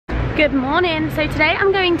Good morning. So today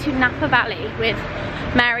I'm going to Napa Valley with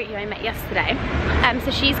Mary, who I met yesterday. So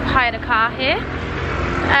she's hired a car here,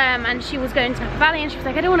 and she was going to Napa Valley, and she was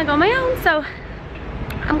like, I don't want to go on my own, so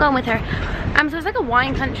I'm going with her. So it's like a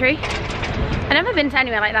wine country. I've never been to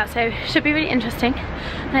anywhere like that, so it should be really interesting.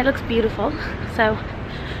 And it looks beautiful, so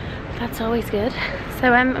that's always good.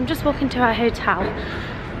 So I'm just walking to our hotel,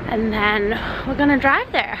 and then we're gonna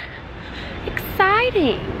drive there.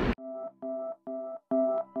 Exciting!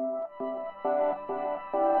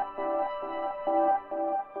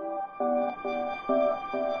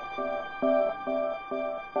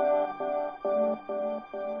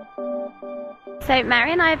 So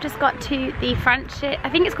Mary and I have just got to the I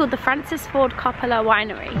think it's called the Francis Ford Coppola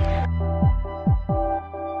Winery.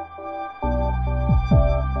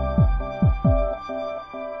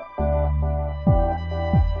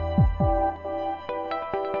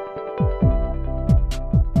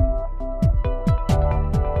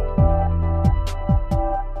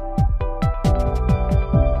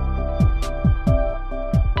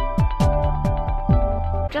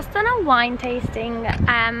 Just done a wine tasting,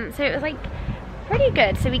 so it was like pretty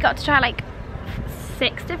good. So we got to try like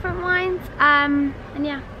 6 different wines, and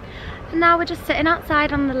yeah, and now we're just sitting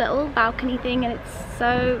outside on the little balcony thing, and it's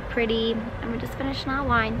so pretty, and we're just finishing our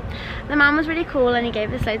wine. The man was really cool, and he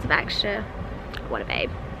gave us loads of extra. What a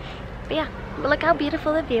babe. But yeah, but look how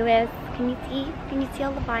beautiful the view is. Can you see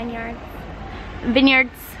all the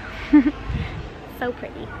vineyards? So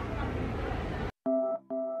pretty.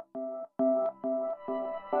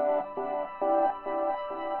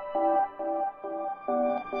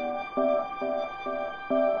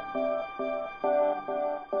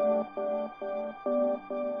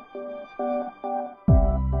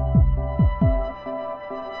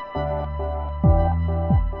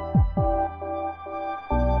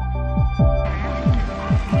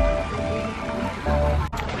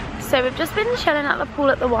 So we've just been chilling at the pool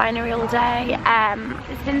at the winery all day.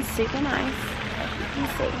 It's been super nice, you can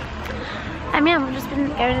see. Yeah, we've just been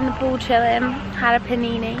going in the pool chilling, had a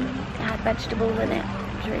panini, it had vegetables in it,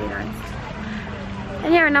 it was really nice.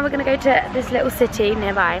 And yeah, now we're gonna go to this little city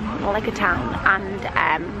nearby, or like a town, and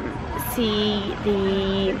see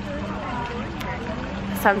the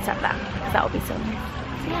sunset there, because that will be so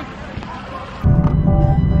nice. So yeah.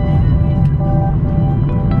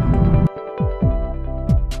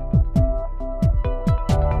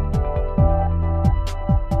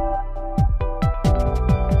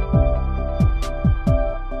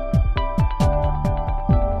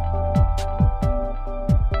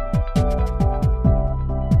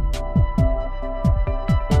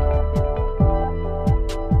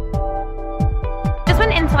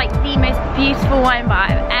 Into like the most beautiful wine bar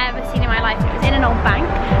I've ever seen in my life. It was in an old bank,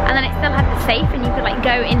 and then it still had the safe, and you could like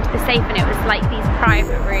go into the safe, and it was like these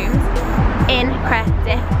private rooms.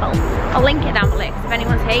 Incredible. I'll link it down below, because if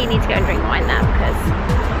anyone's here, you need to go and drink wine there, because